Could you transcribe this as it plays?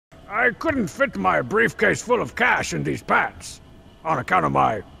I couldn't fit my briefcase full of cash in these pants, on account of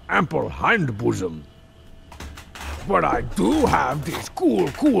my ample hind bosom. But I do have these cool,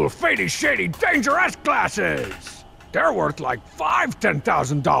 fady, shady, dangerous glasses! They're worth like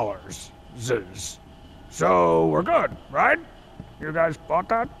 $10,000. So we're good, right? You guys bought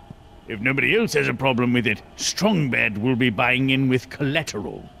that? If nobody else has a problem with it, Strongbad will be buying in with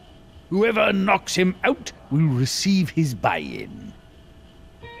collateral. Whoever knocks him out will receive his buy-in.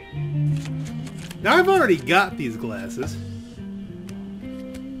 Now, I've already got these glasses.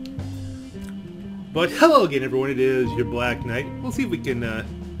 But hello again, everyone. It is your Black Knight. We'll see if we can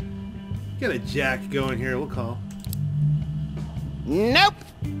get a jack going here. We'll call. Nope.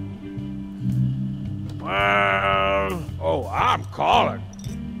 Well... Oh, I'm calling.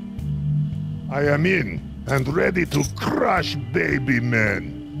 I am in and ready to crush baby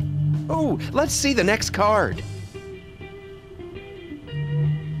men. Oh, let's see the next card.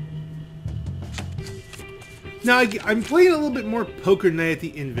 Now, I'm playing a little bit more Poker Night at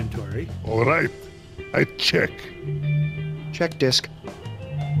the inventory. All right, I check. Check disc.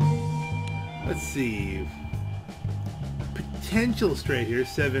 Let's see. Potential straight here,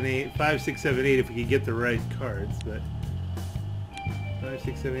 7, 8, 5, 6, 7, 8 if we could get the right cards, but 5,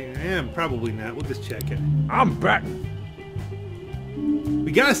 6, 7, 8, probably not. We'll just check it. I'm betting.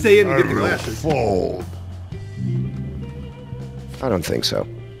 We gotta stay in and I get the will glasses. fold. I don't think so.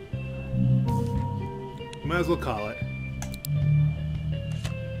 Might as well call it.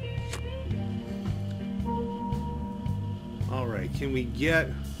 Alright, can we get...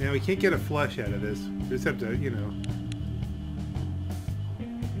 Now, we can't get a flush out of this. We just have to, you know...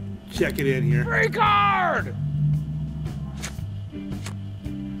 check it in here. Free card!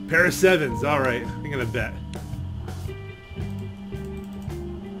 Pair of sevens. Alright, I'm gonna bet.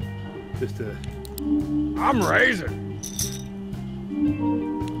 Just to... I'm raising.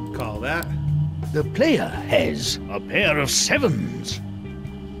 call that. The player has a pair of sevens.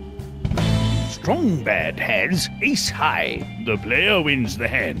 Strongbad has ace high. The player wins the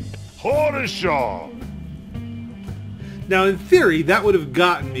hand. Horishaw! Now, in theory, that would have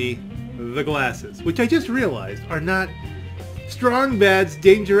gotten me the glasses, which I just realized are not Strongbad's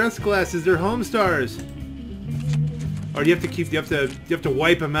Dangerous glasses. They're Home Stars. Or you have to keep. You have to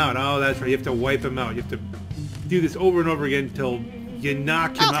wipe them out. Oh, that's right. You have to wipe them out. You have to do this over and over again until you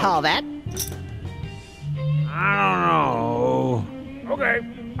knock him out. I'll call that. I don't know. Okay,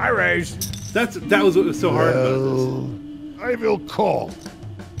 I raised. That was what was so hard about this. I will call.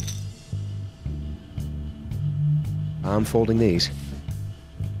 I'm folding these.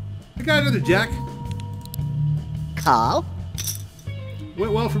 I got another jack. Call.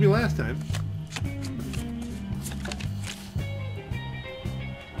 Went well for me last time.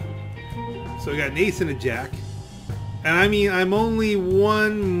 So we got an ace and a jack. And I mean, I'm only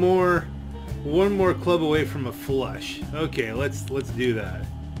one more club away from a flush. Okay, let's do that.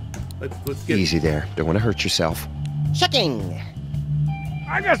 Let's get Easy there. Don't want to hurt yourself. Checking.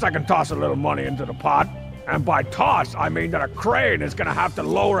 I guess I can toss a little money into the pot. And by toss, I mean that a crane is gonna have to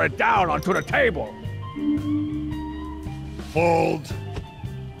lower it down onto the table. Fold.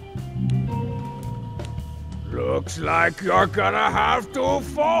 Looks like you're gonna have to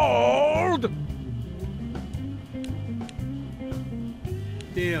fold.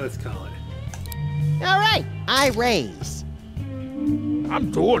 Yeah, let's call it. All right, I raise.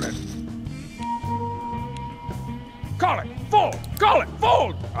 I'm doing it. Call it, fold, call it,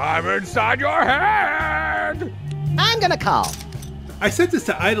 fold. I'm inside your head. I'm gonna call. I set this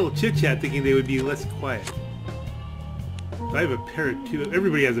to idle chit-chat thinking they would be less quiet. I have a pair of two.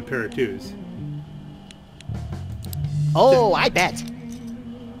 Everybody has a pair of twos. Oh, I bet.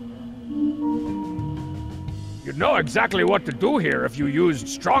 You know exactly what to do here if you used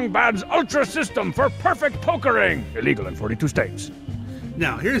Strongbad's Ultra System for perfect pokering. Illegal in 42 states.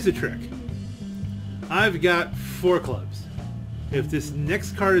 Now, here's the trick. I've got 4 clubs. If this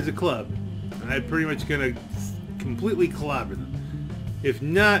next card is a club, I'm pretty much gonna completely clobber them. If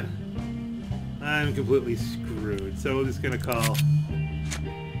not, I'm completely screwed. So we're just gonna call.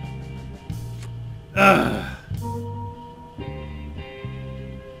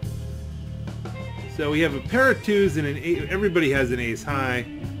 So we have a pair of twos and an eight. Everybody has an ace high.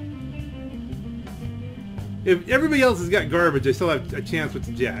 If everybody else has got garbage, I still have a chance with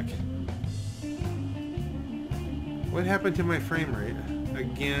the jack. What happened to my frame rate?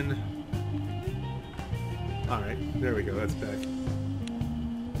 Again. Alright, there we go, that's back.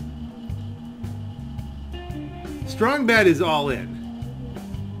 Strongbad is all in.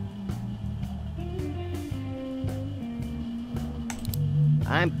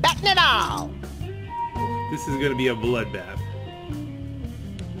 I'm betting it all. This is going to be a bloodbath.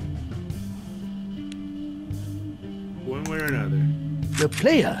 or another. The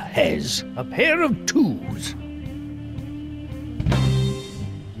player has a pair of 2s.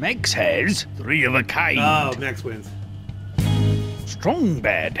 Max has 3 of a kind. Oh, Max wins. Strong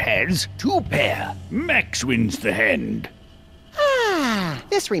Bad has 2 pair. Max wins the hand. Ah,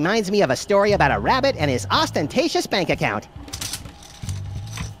 this reminds me of a story about a rabbit and his ostentatious bank account.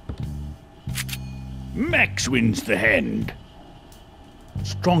 Max wins the hand.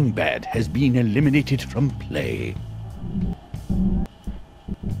 Strong Bad has been eliminated from play.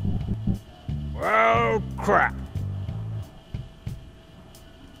 Well, crap.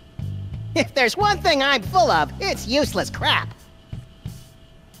 If there's one thing I'm full of, it's useless crap.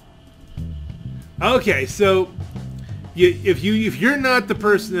 Okay, so if you're not the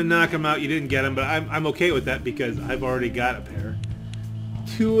person to knock them out, you didn't get them, but I'm okay with that because I've already got a pair.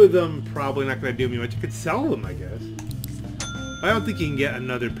 2 of them probably not going to do me much. I could sell them, I guess. I don't think you can get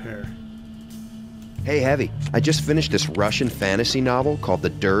another pair. Hey, Heavy. I just finished this Russian fantasy novel called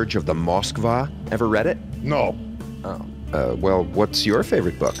The Dirge of the Moskva. Ever read it? No, Oh. Well, what's your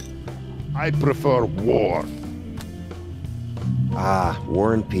favorite book? I prefer war. Ah,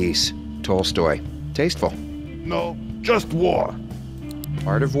 War and Peace. Tolstoy. Tasteful. No, just war.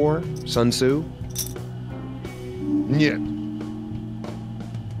 Art of War? Sun Tzu? Нет.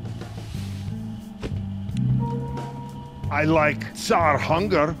 I like Tsar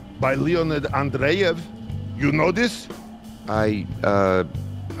Hunger by Leonid Andreyev. You know this? I'm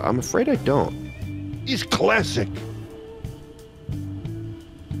afraid I don't. It's classic.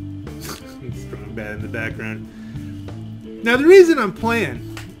 Strong Bad in the background. Now, the reason I'm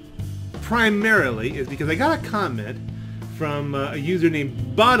playing primarily is because I got a comment from a user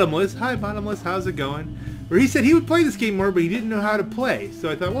named Bottomless. Hi, Bottomless. How's it going? Where he said he would play this game more, but he didn't know how to play. So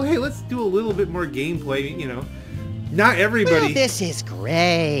I thought, well, hey, let's do a little bit more gameplay, you know. Not everybody... Well, this is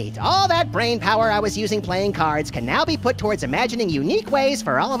great. All that brain power I was using playing cards can now be put towards imagining unique ways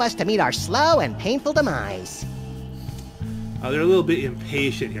for all of us to meet our slow and painful demise. Oh, they're a little bit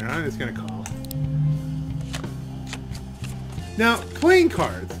impatient here. I'm just going to call. Now, playing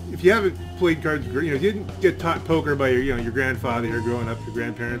cards. If you haven't played cards, you know, you didn't get taught poker by your grandfather or growing up, your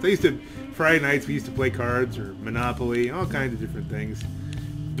grandparents. I used to, Friday nights, we used to play cards or Monopoly, all kinds of different things.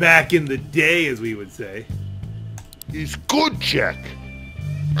 Back in the day, as we would say. It's good, Jack.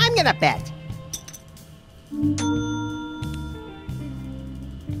 I'm gonna bet.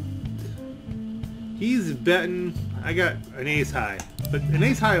 He's betting. I got an ace high, but an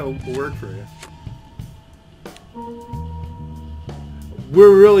ace high will work for you.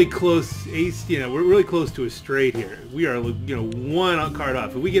 We're really close, ace. You know, we're really close to a straight here. We are, you know, 1 card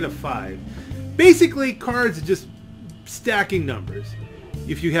off. If we get a 5, basically cards are just stacking numbers.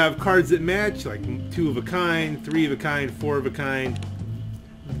 If you have cards that match, like 2 of a kind, 3 of a kind, 4 of a kind,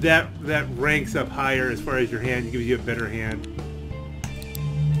 that ranks up higher as far as your hand. It gives you a better hand.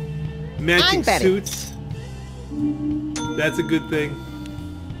 Matching suits, that's a good thing.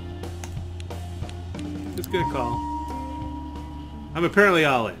 Just gonna call. I'm apparently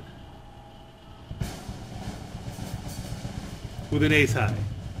all in. With an ace high.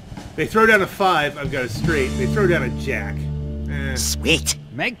 They throw down a 5, I've got a straight. They throw down a jack. Sweet.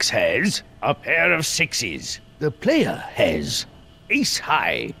 Max has a pair of 6s. The player has ace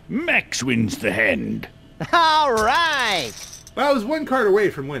high. Max wins the hand. All right. Well, I was 1 card away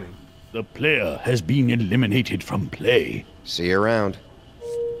from winning. The player has been eliminated from play. See you around.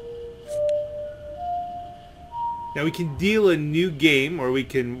 Now we can deal a new game, or we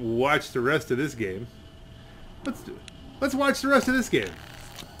can watch the rest of this game. Let's do it. Let's watch the rest of this game.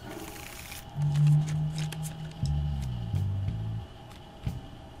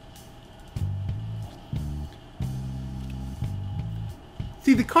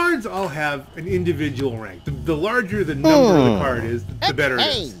 See, the cards all have an individual rank. The larger the number of the card is, the better it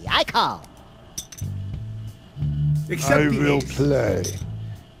Hey, is. I call. Except I the will ace. play.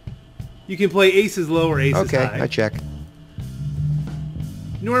 You can play aces low or aces Okay, high. I check.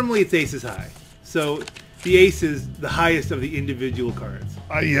 Normally it's aces high. So the ace is the highest of the individual cards.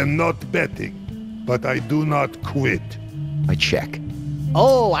 I am not betting, but I do not quit. I check.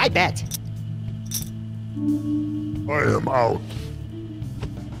 Oh, I bet. I am out.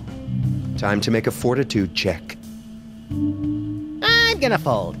 Time to make a fortitude check. I'm gonna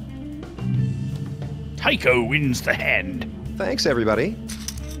fold. Tycho wins the hand. Thanks, everybody.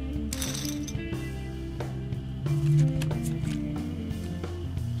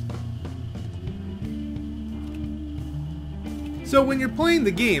 So when you're playing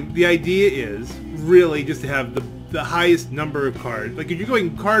the game, the idea is really just to have the highest number of cards. Like if you're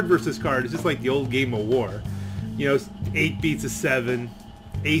going card versus card, it's just like the old game of war. You know, 8 beats a 7,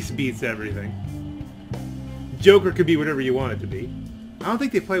 ace beats everything. Joker could be whatever you want it to be. I don't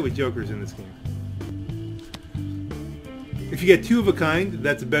think they play with jokers in this game. If you get 2 of a kind,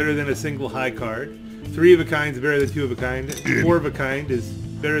 that's better than a single high card. 3 of a kind is better than 2 of a kind. 4 of a kind is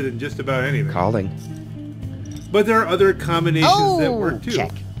better than just about anything. Calling. But there are other combinations that work too.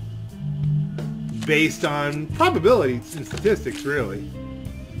 Check. Based on probabilities and statistics, really.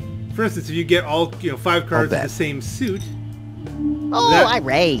 For instance, if you get all 5 cards of the same suit, I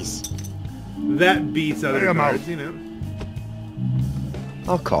raise. that beats other cards,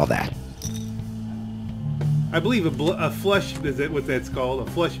 I'll call that. I believe a flush is what that's called.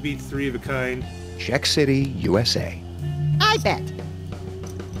 A flush beats 3 of a kind. Check City, USA. I bet.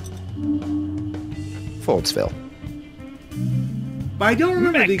 Foldsville. But I don't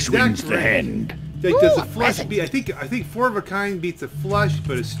remember the Max exact wins the hand. Like, does a Ooh, flush present. beat? I think 4 of a kind beats a flush,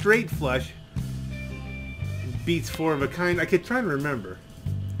 but a straight flush beats 4 of a kind. I could try and remember.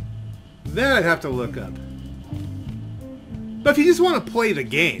 That I'd have to look up. But if you just want to play the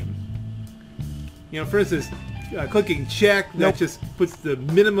game, for instance, clicking check, that just puts the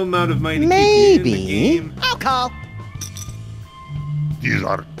minimum amount of money to keep you in the Maybe. game. I'll call. These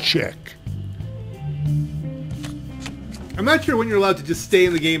are check. I'm not sure when you're allowed to just stay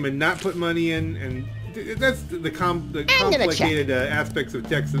in the game and not put money in, and that's the complicated aspects of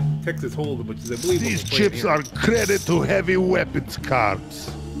Texas Hold'em, which is, I believe, These what we're playing chips here. are credit to heavy weapons cards.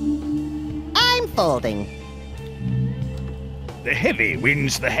 I'm folding. The heavy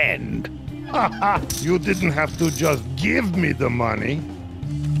wins the hand. Haha, you didn't have to just give me the money.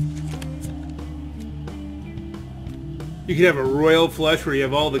 You could have a royal flush where you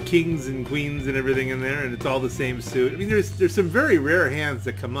have all the kings and queens and everything in there, and it's all the same suit. I mean, there's some very rare hands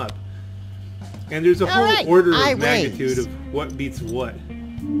that come up, and there's a All whole right, order I of magnitude raise. of what beats what.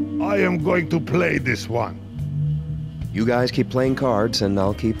 I am going to play this one. You guys keep playing cards, and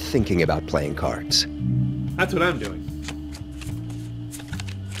I'll keep thinking about playing cards. That's what I'm doing.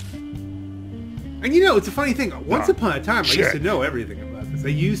 And it's a funny thing. Once upon a time, I used to check. know everything about this. I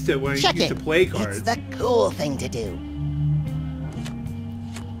used to when I Check used it. to play cards. It's the cool thing to do.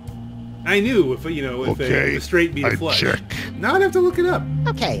 I knew if Okay, a straight beat a I flush. check. Now I'd have to look it up.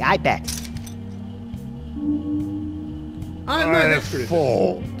 Okay, I bet. I'm not an I expert at this.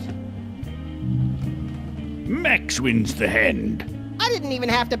 fold. Max wins the hand. I didn't even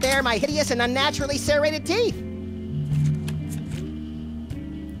have to bare my hideous and unnaturally serrated teeth.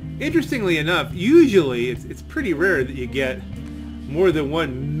 Interestingly enough, usually it's pretty rare that you get more than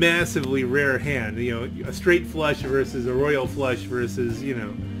one massively rare hand. A straight flush versus a royal flush versus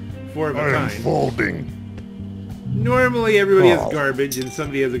 4 of a I am kind. folding. Normally everybody has Call. garbage and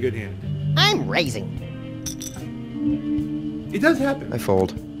somebody has a good hand. I'm raising. It does happen. I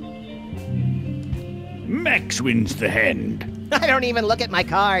fold. Max wins the hand. I don't even look at my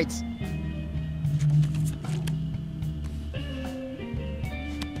cards.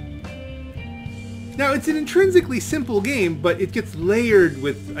 Now, it's an intrinsically simple game, but it gets layered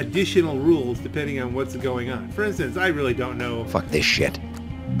with additional rules depending on what's going on. For instance, I really don't know Fuck this shit.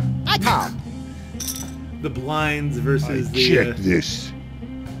 I call. the blinds I versus check the... this.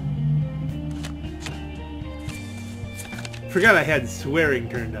 Forgot I had swearing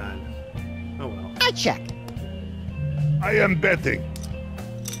turned on. Oh well. I check. I am betting.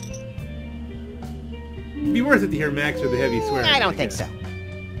 It'd be worth it to hear Max with the heavy swearing. I don't think so.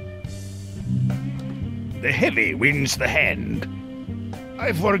 The heavy wins the hand.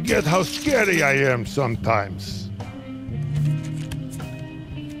 I forget how scary I am sometimes.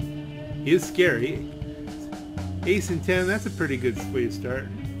 He is scary. Ace and 10, that's a pretty good way to start.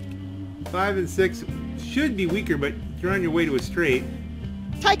 5 and 6 should be weaker, but you're on your way to a straight.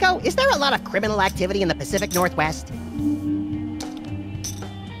 Tycho, is there a lot of criminal activity in the Pacific Northwest?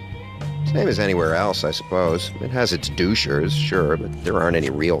 Same as anywhere else, I suppose. It has its douchers, sure, but there aren't any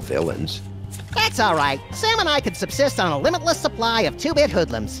real villains. That's all right. Sam and I could subsist on a limitless supply of 2-bit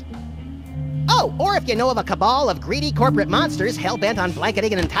hoodlums. Oh, or if you know of a cabal of greedy corporate monsters hell-bent on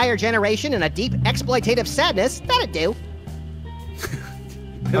blanketing an entire generation in a deep exploitative sadness, that'd do.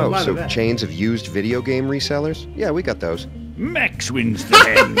 A Oh, lot so of that. chains of used video game resellers? Yeah, we got those. Max wins the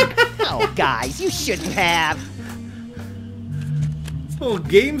hand. Oh, guys, you shouldn't have. Little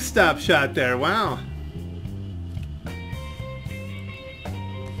GameStop shot there, wow.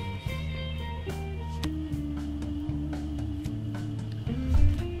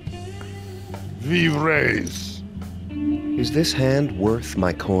 We raise. Is this hand worth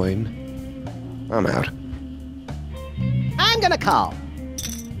my coin? I'm out. I'm gonna call.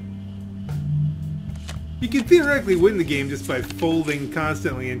 You can theoretically win the game just by folding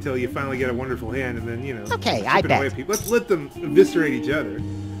constantly until you finally get a wonderful hand, and then, Okay, I chipping away bet. at people. Let's let them eviscerate each other.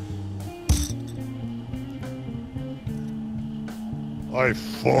 I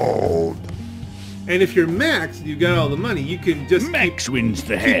fold. And if you're Max, you got all the money. You can just Max wins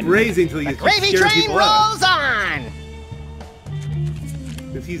the keep hand. raising until you Gravy scare train people out. rolls on!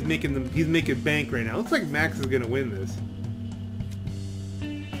 Because he's making bank right now. Looks like Max is gonna win this.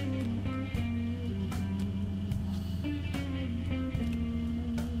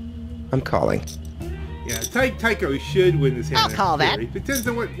 I'm calling. Yeah, Tycho should win this hand. I'll call that. Depends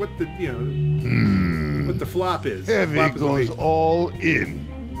on what the what the flop is. Heavy Flop is goes the all in.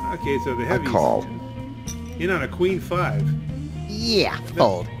 okay, so the heavy call. in on a queen 5. Yeah,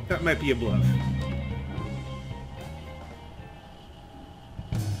 fold. That might be a bluff.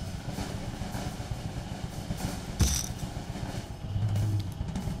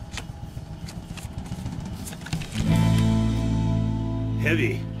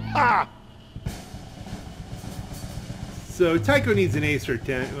 Heavy. Ah! So Tycho needs an ace or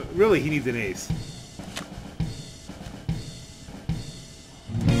 10. Really, he needs an ace.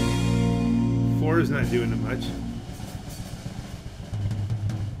 Four is not doing it much.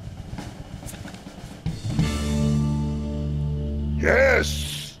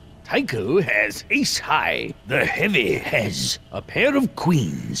 Yes! Tycho has ace high. The heavy has a pair of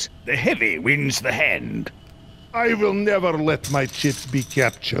queens. The heavy wins the hand. I will never let my chips be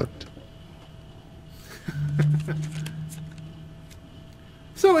captured.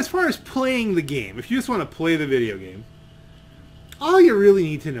 So as far as playing the game, if you just want to play the video game, all you really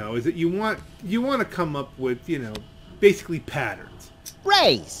need to know is that you want to come up with, you know, basically patterns.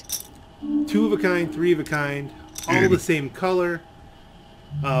 Raise! 2 of a kind, 3 of a kind, all the same color.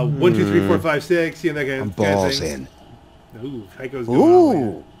 1, 2, 3, 4, 5, 6. You know, that kind of Balls thing. in. Ooh, Tycho's going all in.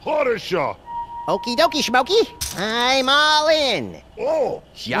 Ooh! Horisha! Okie dokie, Schmokey. I'm all in. Oh!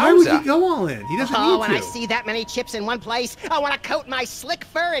 Why would he Yowza! go all in? He doesn't Oh, need when to. I see that many chips in one place, I want to coat my slick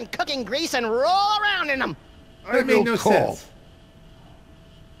fur in cooking grease and roll around in them. I That made will no call. sense.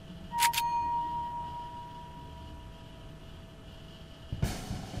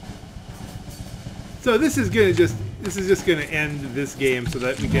 So this is just gonna end this game so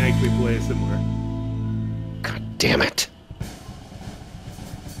that we can actually play some more. God damn it.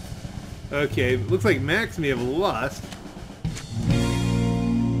 Okay, looks like Max may have lost.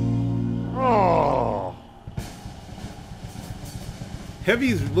 Oh!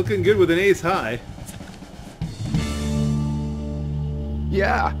 Heavy's looking good with an ace high.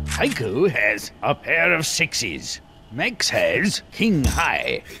 Yeah. Tycho has a pair of sixes. Max has king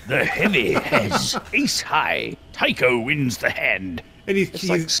high. The heavy has ace high. Tycho wins the hand. And It's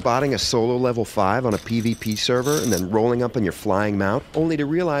like spotting a solo level 5 on a PvP server and then rolling up on your flying mount, only to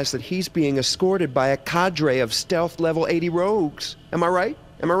realize that he's being escorted by a cadre of stealth level 80 rogues. Am I right?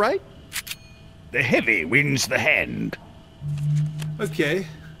 Am I right? The heavy wins the hand. okay.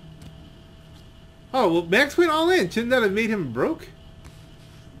 Oh, well, Max went all in. Shouldn't that have made him broke?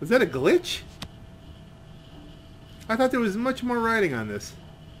 Was that a glitch? I thought there was much more writing on this.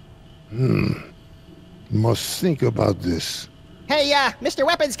 Must think about this. Hey, Mr.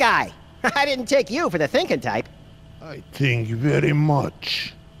 Weapons Guy. I didn't take you for the thinking type. I think very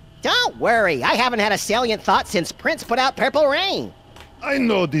much. Don't worry, I haven't had a salient thought since Prince put out Purple Rain. I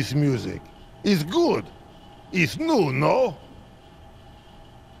know this music. It's good. It's new, no?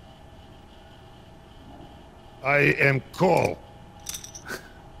 I am call.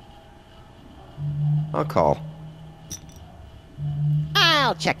 I'll call.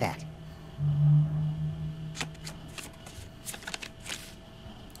 I'll check that.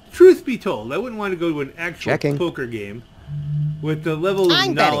 Truth be told, I wouldn't want to go to an actual Checking. poker game with the level of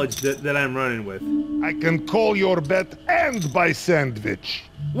I'm betting. knowledge that I'm running with. I can call your bet and buy sandwich.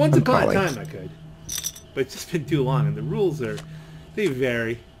 Once I'm upon calling. a time I could. But it's just been too long, and the rules they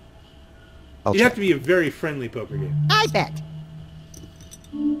vary. I'll You check. have to be a very friendly poker game. I bet.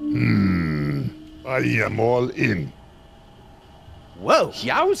 I am all in. Whoa.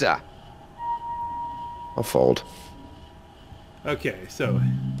 Yowza! I'll fold. Okay, so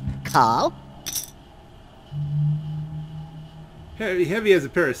Call. Heavy has a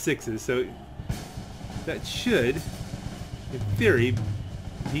pair of 6s, so that should, in theory,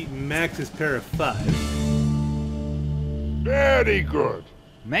 beat Max's pair of 5s. Very good.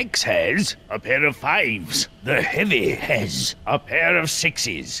 Max has a pair of fives. The heavy has a pair of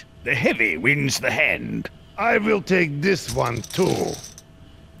sixes. The heavy wins the hand. I will take this one too.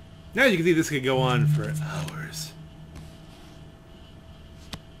 Now you can see this could go on for hours.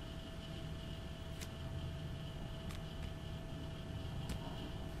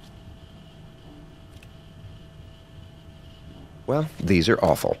 Well, these are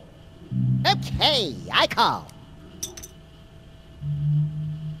awful. Okay, I call.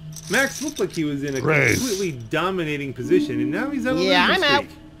 Max looked like he was in a Raise. completely dominating position, and now he's on a Yeah, losing I'm out.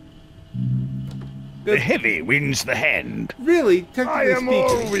 streak. The heavy wins the hand. Really, I technically am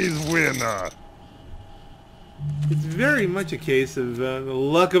speaking, always winner. it's very much a case of the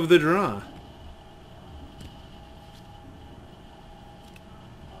luck of the draw.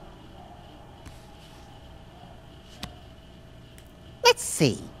 Let's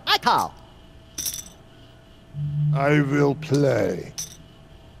see. I call. I will play.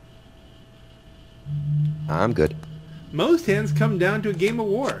 I'm good. Most hands come down to a game of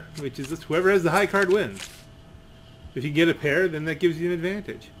war, which is just whoever has the high card wins. If you get a pair, then that gives you an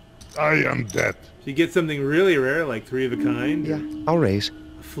advantage. I am dead. If you get something really rare, like three of a kind, Yeah, I'll raise.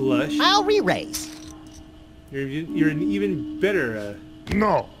 a flush, I'll re-raise. you're in even better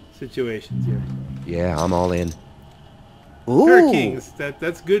No. situations here. Yeah, I'm all in. Pair of Ooh. kings,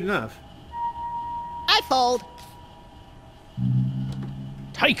 that's good enough. I fold.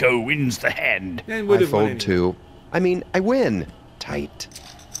 Tycho wins the hand. And would I have won fold anyway. too. I mean, I win. Tight.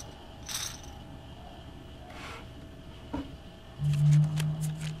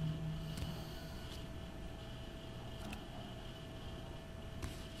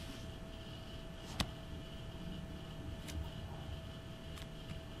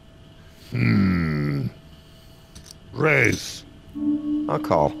 Raise. I'll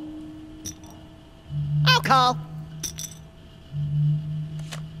call. I'll call.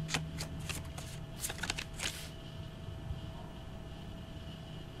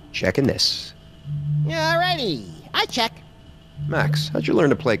 Checking this. Alrighty. I check. Max, how'd you learn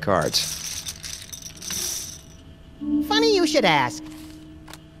to play cards? Funny you should ask.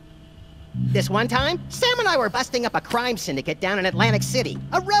 This one time, Sam and I were busting up a crime syndicate down in Atlantic City.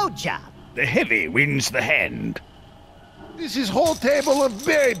 A road job. The heavy wins the hand. This is whole table of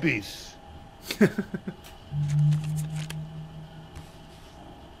babies.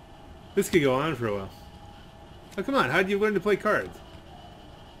 This could go on for a while. Oh, come on, how did you learn to play cards?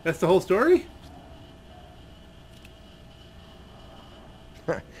 That's the whole story?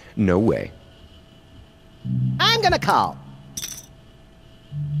 No way. I'm gonna call.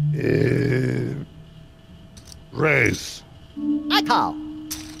 Raise. I call.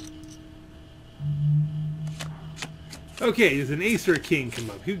 Okay, does an ace or a king come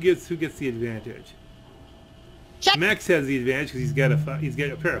up? Who gets the advantage? Check. Max has the advantage because he's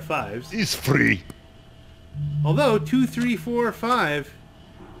got a pair of fives. Is free. Although 2, 3, 4, 5,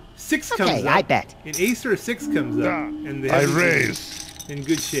 6 comes Okay, up. I bet. An ace or a 6 comes up, and the I heavy's raise. in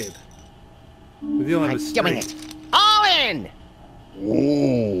good shape. But they'll have a I'm doing straight. it. All in.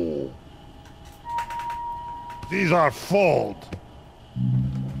 Oh. These are fold.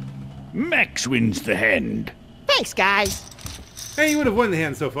 Max wins the hand. Thanks, guys. Hey, you would have won the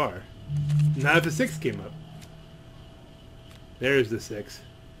hand so far. Not if a 6 came up. There's the 6.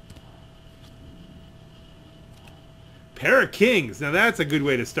 Pair of kings. Now that's a good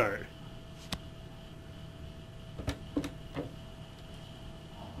way to start.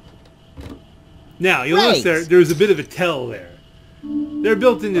 Now, you'll notice Right. there's a bit of a tell there. They're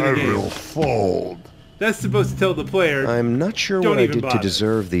built into the I game. will fold. That's supposed to tell the player, I'm not sure Don't what I even did to bother.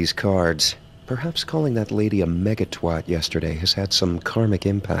 deserve these cards. Perhaps calling that lady a megatwat yesterday has had some karmic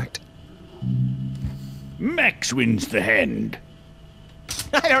impact. Max wins the hand.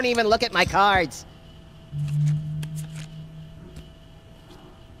 I don't even look at my cards.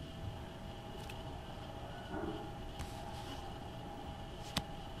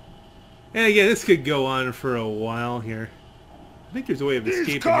 and again, this could go on for a while here. I think there's a way of These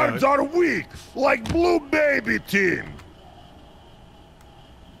escaping cards out. are weak, like Blue Baby Team.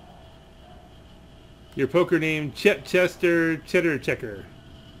 Your poker name, Chet Chester Cheddar Checker.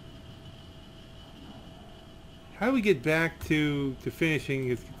 How do we get back to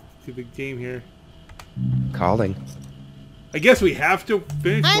finishing to the game here? Calling. I guess we have to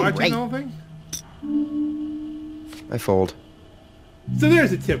finish I'm watching right. the whole thing? I fold. So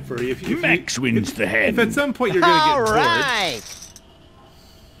there's a tip for you. If Max wins the hand. If at some point you're going to get All bored, right.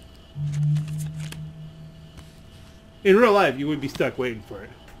 in real life you would be stuck waiting for it.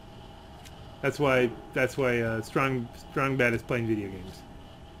 That's why Strong Bad is playing video games.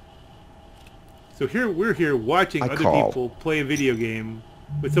 So we're here watching I other call. people play a video game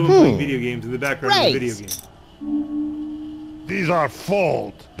with someone playing video games in the background of the video Right. game. These are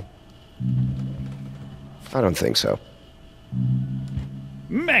fold. I don't think so.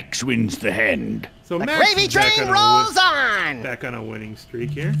 Max wins the hand. So The Max gravy is back train on rolls on. back on a winning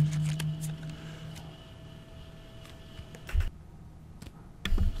streak here.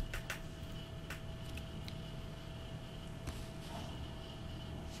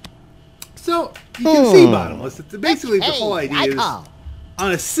 So you can see bottomless. Basically, the whole Hey, idea I is call.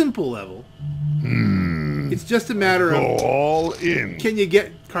 on a simple level, it's just a matter Go of all in. can you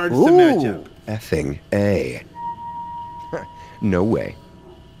get cards to match up. Effing A. No way.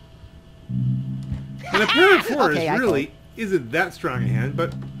 And a pair of fours Okay, I really isn't that strong a hand,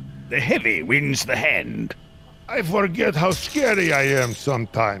 but The heavy wins the hand. I forget how scary I am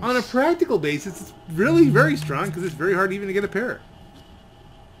sometimes. on a practical basis, it's really very strong because it's very hard even to get a pair.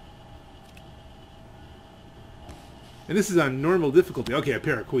 And this is on normal difficulty. Okay, a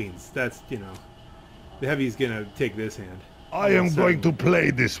pair of queens. That's, you know, the heavy's gonna take this hand. I am going to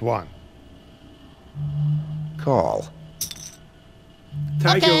play this one. Call.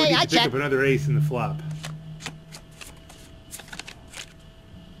 Tycho Okay, would need I to pick check. up another ace in the flop.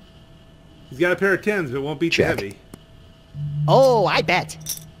 He's got a pair of tens, but won't beat Check. the heavy. Oh, I bet.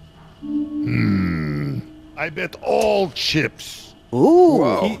 I bet all chips. Ooh.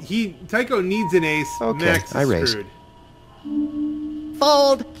 Whoa. Tycho needs an ace. Okay, Max is I raise. screwed.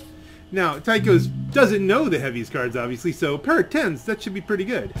 Fold. Now, Tycho's doesn't know the heavies cards, obviously, so pair of tens, that should be pretty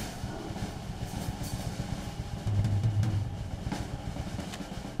good.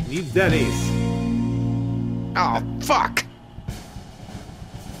 Needs that ace. Oh, fuck.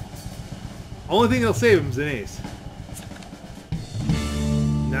 Only thing that'll save him is an ace.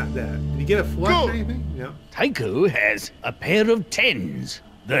 Not that. Did he get a flush Go. or anything? No. Tycho has a pair of tens.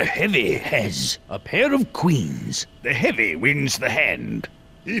 The heavy has a pair of queens. The heavy wins the hand.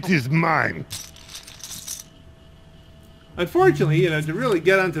 It is mine. Unfortunately, you know, to really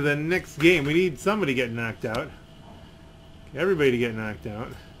get onto the next game, we need somebody to get knocked out. Everybody to get knocked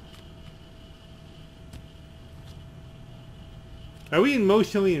out. Are we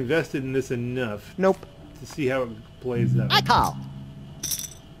emotionally invested in this enough Nope. to see how it plays out? I call.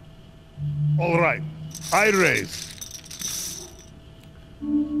 All right. I raise.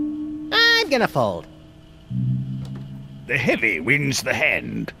 I'm gonna fold. The heavy wins the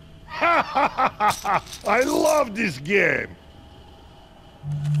hand. I love this game.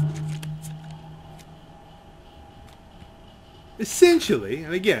 Essentially,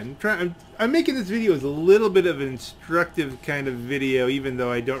 and again, I'm making this video as a little bit of an instructive kind of video, even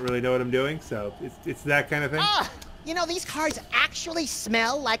though I don't really know what I'm doing, so it's that kind of thing. You know, these cards actually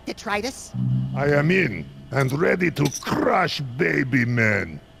smell like detritus. I am in and ready to crush baby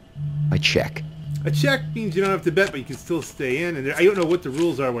men. I check. A check means you don't have to bet, but you can still stay in, and I don't know what the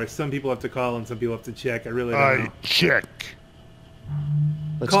rules are where some people have to call and some people have to check. I really don't know. I check.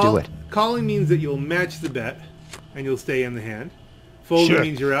 Let's do it. Calling means that you'll match the bet, and you'll stay in the hand. Folding Check.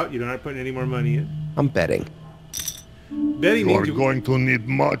 means you're out. You're not putting any more money in. I'm betting. Betting You are means you... going to need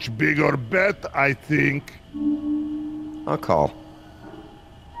much bigger bet, I think. I'll call.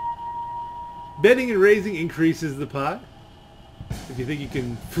 Betting and raising increases the pot. If you think you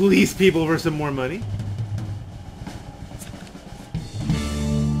can fleece people for some more money.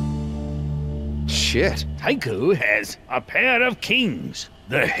 Shit. Tycho has a pair of kings.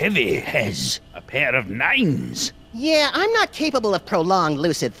 The heavy has a pair of nines. Yeah, I'm not capable of prolonged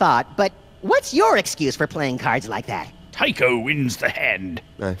lucid thought, but what's your excuse for playing cards like that? Tycho wins the hand.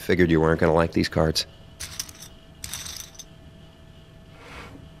 I figured you weren't going to like these cards.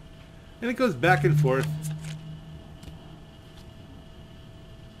 And it goes back and forth.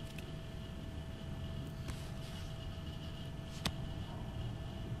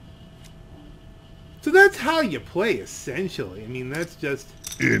 So that's how you play, essentially. I mean, that's just...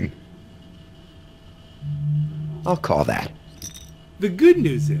 In. I'll call that. The good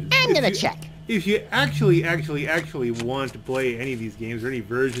news is... I'm if gonna you- check. If you actually want to play any of these games or any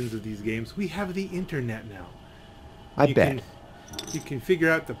versions of these games, we have the internet now. I You bet. You can figure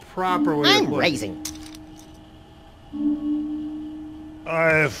out the proper way to I'm play. raising.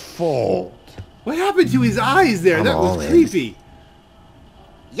 I fold. What happened to his eyes there? I'm That all was in. creepy.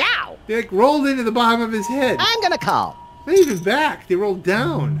 Yow! They like rolled into the bottom of his head. I'm gonna call. Not even back. They rolled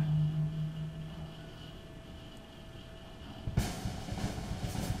down.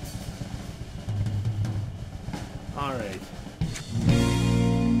 All right.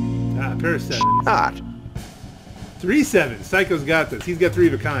 Pair of sevens. Not. 3 sevens. Psycho's got this. He's got three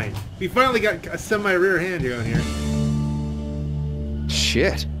of a kind. We finally got a semi-rare hand going here.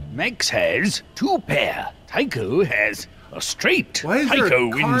 Shit. Max has two pair. Tycho has a straight. Why is Tycho there a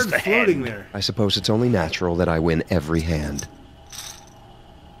wins card the floating hand. there? I suppose it's only natural that I win every hand.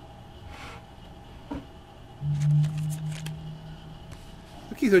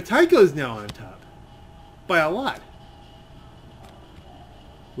 Okay, so Tycho's now on top. By a lot.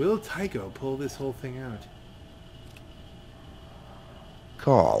 Will Tycho pull this whole thing out?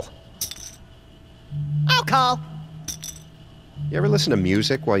 Call. I'll call. You ever listen to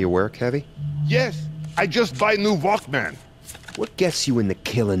music while you work, Heavy? Yes, I just buy new Walkman. What gets you in the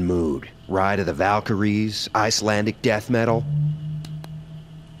killing mood? Ride of the Valkyries? Icelandic death metal?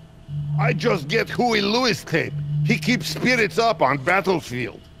 I just get Huey Lewis tape. He keeps spirits up on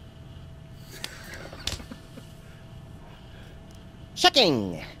battlefield.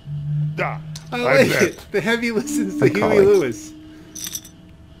 Checking. Da. I like bet. it. The Heavy listens to I'm Huey calling. Lewis.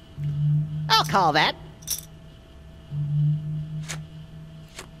 I'll call that.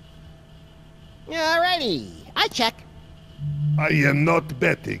 Alrighty, I check. I am not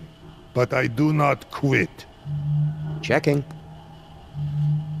betting, but I do not quit. Checking.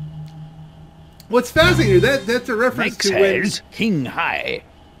 What's fascinating, that's a reference Max to when... has king high.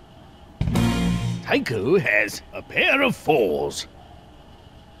 Tycho has a pair of fours.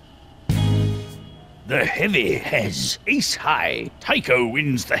 The heavy has ace high. Tycho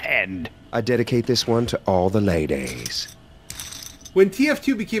wins the hand. I dedicate this one to all the ladies. When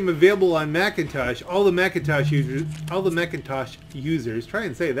TF2 became available on Macintosh, all the Macintosh users, try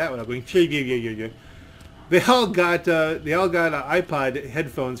and say that without going, they all got iPod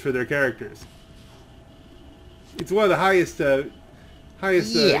headphones for their characters. It's one of the highest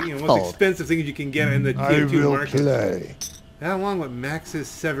most expensive things you can get in the I TF2 will market. play. That along with Max's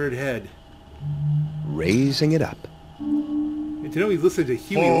severed head. Raising it up. And to know he's listening to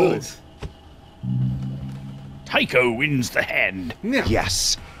Huey Fold. Lewis. Tycho wins the hand. Now,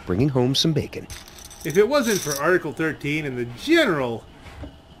 Yes. Bringing home some bacon. if it wasn't for Article 13 and the general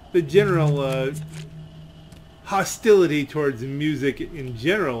hostility towards music in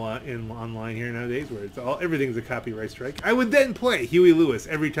general online here nowadays, where everything's a copyright strike, I would then play Huey Lewis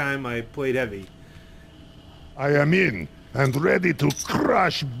every time I played Heavy. I am in and ready to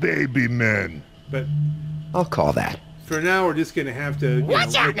crush baby men. But I'll call that. for now, we're just gonna have to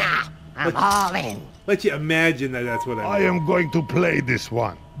Watch out now! I'm all in. let you imagine that that's what I I'm. am going to play this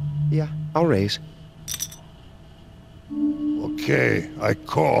one. Yeah, I'll raise. Okay, I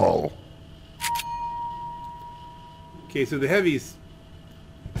call. Okay, so the Heavy's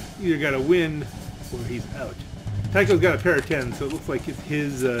either got to win or he's out. Tycho's got a pair of 10s, so it looks like it's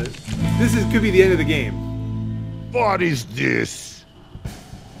his. Could be the end of the game. What is this?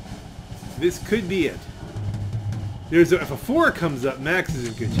 This could be it. If a 4 comes up, Max is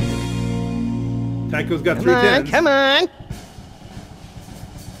in good shape. Tycho's got 3 10s. Come on!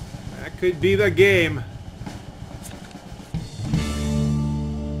 That could be the game.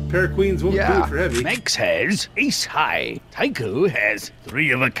 Pair of queens won't do Yeah. it for Heavy. Max has ace high. Tycho has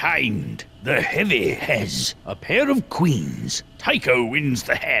three of a kind. The heavy has a pair of queens. Tycho wins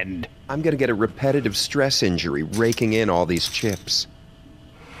the hand. I'm gonna get a repetitive stress injury raking in all these chips.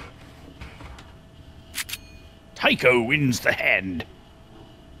 Tycho wins the hand.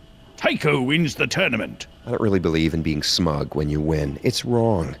 Tycho wins the tournament. I don't really believe in being smug when you win. It's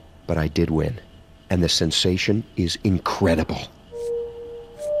wrong. But I did win. And the sensation is incredible.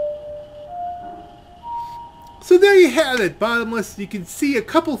 So there you have it, Bottomless. You can see a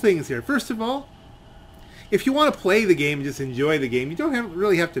couple things here. First of all, if you want to play the game and just enjoy the game, you don't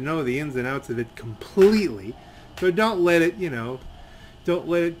really have to know the ins and outs of it completely. So don't let it, don't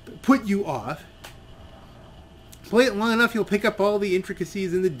let it put you off. Play it long enough, you'll pick up all the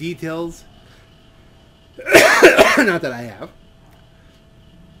intricacies and the details. Not that I have.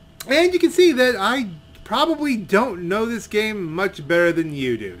 And you can see that I probably don't know this game much better than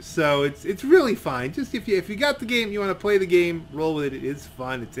you do. So it's really fine. Just if you got the game, you want to play the game, roll with it. It is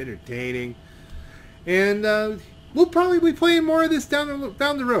fun. It's entertaining. And we'll probably be playing more of this down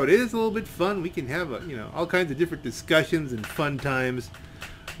the road. It is a little bit fun. We can have all kinds of different discussions and fun times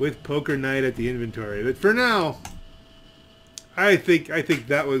with Poker Night at the Inventory. But for now, I think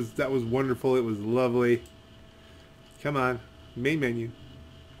that was wonderful. It was lovely. Come on, main menu.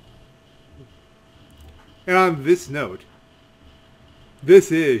 And on this note,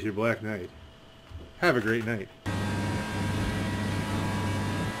 this is your Black Knight. Have a great night.